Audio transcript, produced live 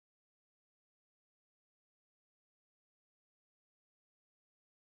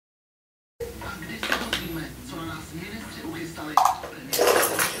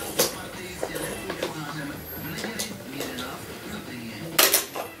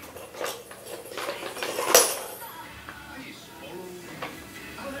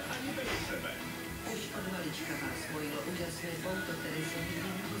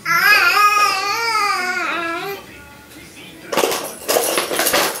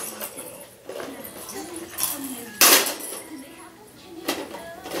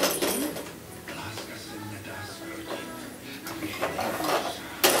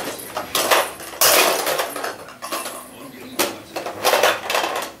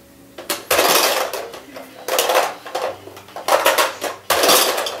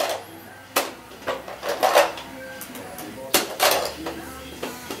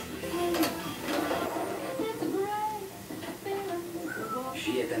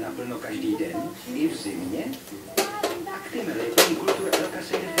naplno každý den, i v zimě? Aktivně létní kultura Elka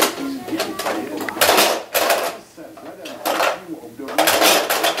se tady pomáhá. Se vzhledem k letnímu období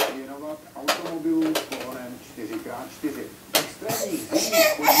věnovat automobilům s pohonem 4x4. Extrémních zimních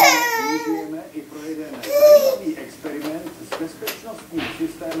podmínek využijeme i pro jeden zajímavý experiment s bezpečnostním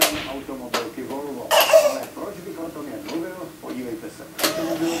systémem automobilky Volvo. Ale proč bych o tom jen mluvil? Podívejte se.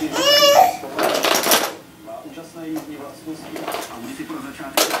 Automobilový má úžasné jízdní vlastnosti. Audi si pro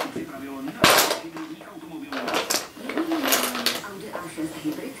začátek připravilo nejlepších automobilů. Jedním je Audi A6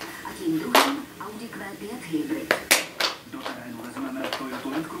 Hybrid a tím druhým Audi Q5 Hybrid. Do terénu vezmeme Toyota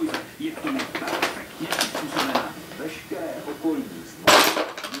Land Cruiser. Je k tomu perfektně přizpůsobená. Veškeré okolí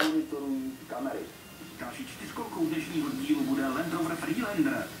monitorují kamery. Další čtyřkolkou dnešního dílu bude Land Rover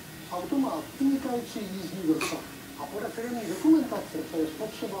Freelander. Auto má vynikající jízdní dosah a podle firemní dokumentace to je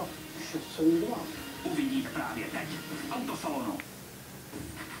spotřeba 6,2. Uvidíte právě teď v autosalonu.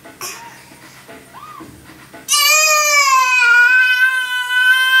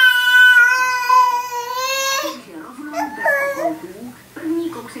 Takže rovnou bez okolků první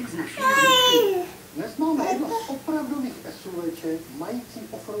kousek z naší nabídky. Dnes máme jedno z opravdových SUVček mající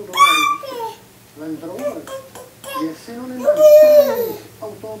offroadové ruce. Land Rover je synonymem terénních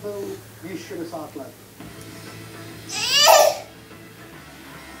automobilů již 60 let.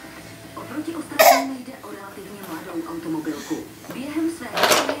 Oproti ostatním jde o relativně mladou automobilku. Během své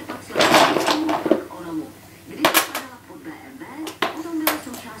historie patřila k tomu k onomu. Když spadala pod BMW, potom byla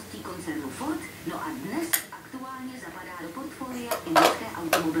součástí koncernu Ford, no a dnes aktuálně zapadá do portfolia indické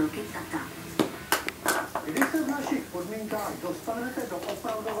automobilky Tata. Když se v našich podmínkách dostanete do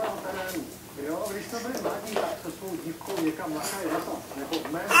opravdového terénu, jo, když jsme byli mladí, tak se svou dívkou někam na hraje nebo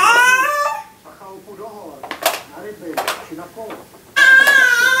v mém na chalupu do hor, na ryby či na kolo.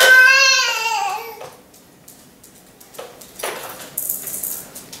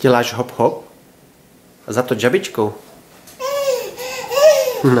 Děláš hop hop? Za to džabičkou.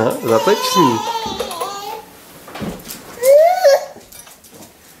 No, zatočný.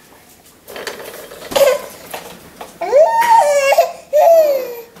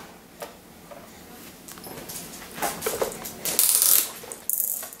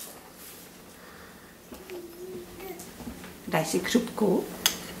 Dáš si křupku?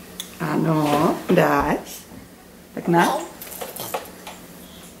 Ano, dáš. Tak na.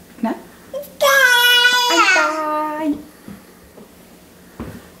 Na. Aj.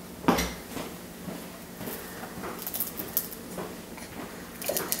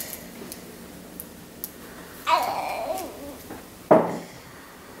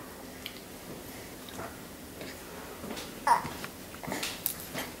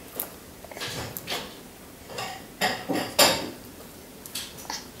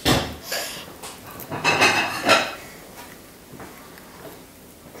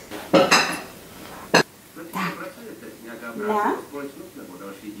 Na.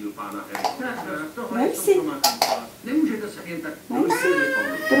 Vem si. Nemůžete se jen tak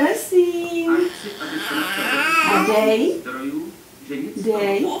Prosím. A dej.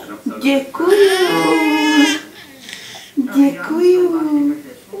 Dej. Děkuju. Děkuju.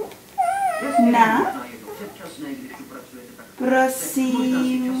 Na.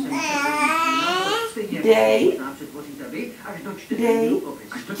 Prosím. Dej. Dej.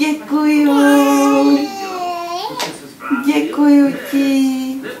 Děkuju. Děkuju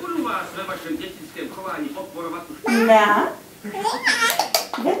ti. Nebudu vás ve vašem dětickém chování podporovat už. Na.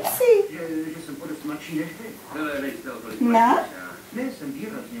 Vem si. Že jsem podost mladší než vy. Hele, nejste o tolik Na. mladší než já. Ne, jsem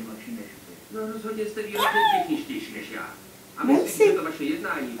výrazně mladší než vy. No rozhodně jste výrazně dětničtější než já. A Vem myslím, že si. to vaše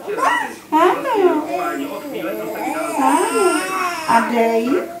jednání včera, Ano. chování od chvíle, to tak dál. Ano. A dej.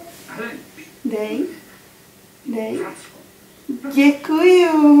 Hele, Dej. Dej.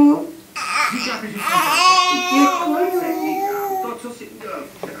 Děkuju. říkáte, že Děkuju. to, co si udělal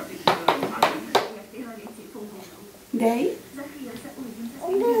včera, bych udělal. Dej.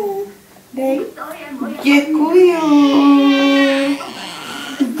 Dej. Děkuju.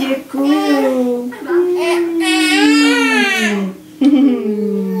 Děkuju.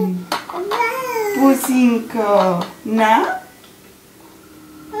 Pusínko. Na.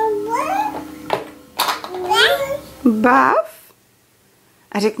 Bav.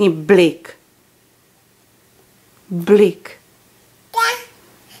 A řekni blik. Blik.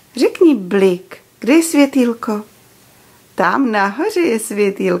 Řekni blik. Kde je světýlko? Tam nahoře je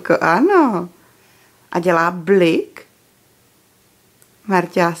světýlko, ano. A dělá blik?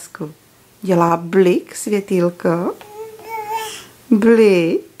 Marťásku, dělá blik světýlko?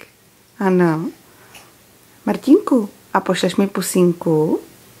 Blik? Ano. Martinku, a pošleš mi pusínku?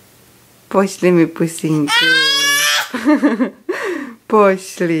 Pošli mi pusínku.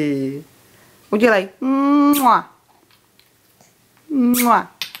 Pošli. Udělej. Mua.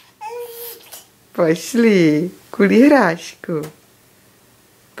 Mua. Pošli. Kvůli hrášku.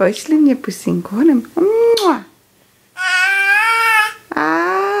 Pošli mě, pusinku, honem. Mua.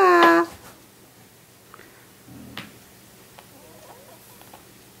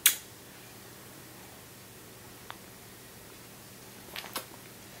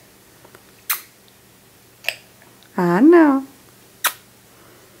 Ano.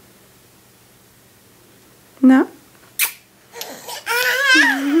 No.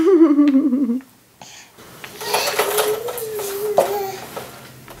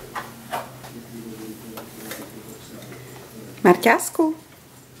 Marťásku,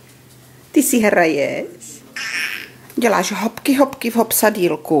 ty si hraješ? Děláš hopky, hopky v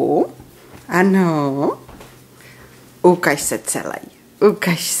hopsadílku? Ano. Ukaž se celý.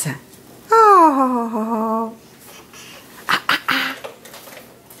 Ukaž se.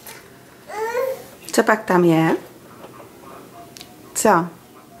 Co pak tam je? Co?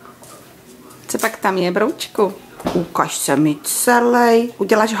 Co pak tam je, broučku? Ukaž se mi celý.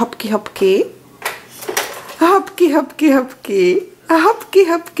 Uděláš hopky, hopky? Hopky, hopky, hopky. A hopky,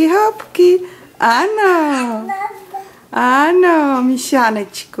 hopky, hopky. Ano. Ano,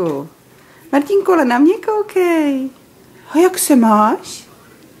 Míšánečku. Martínku, ale na mě koukej. A jak se máš?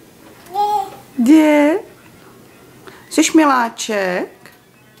 Dě? Jsi miláček?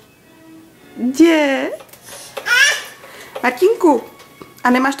 Dě? Martínku, a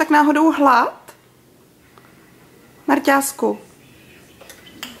nemáš tak náhodou hlad? Marťásku.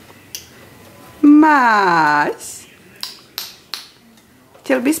 Máš?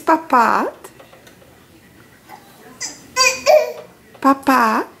 Chtěl bys papat?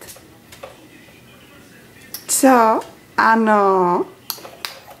 Papat? Co? Ano.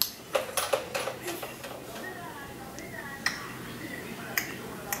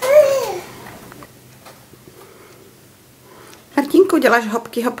 Martínku, děláš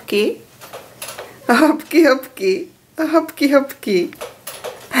hopky, hopky? Hopky, hopky. Hopky, hopky.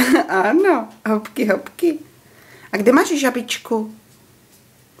 Ano, hopky, hopky. A kde máš žabičku?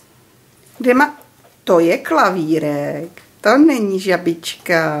 Kde má... To je klavírek. To není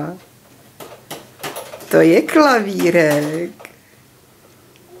žabička. To je klavírek.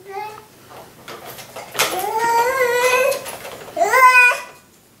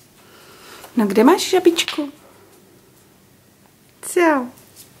 No kde máš žabičku? Co?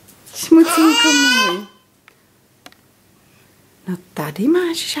 Šmucínko můj. No tady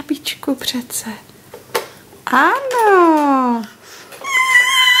máš žabičku přece. Ano.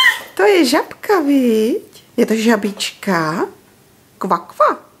 To je žabka, viď? Je to žabička?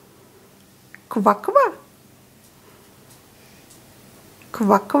 Kvakva. Kvakva.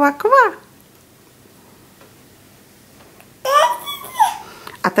 Kvakva.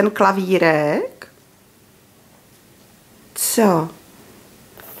 A ten klavírek? Co?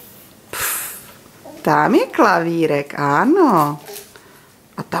 Pff, tam je klavírek, ano.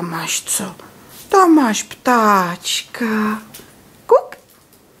 A tam máš co? Tam máš ptáčka. Kuk?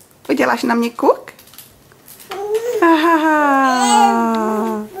 Uděláš na mě kuk? Aha.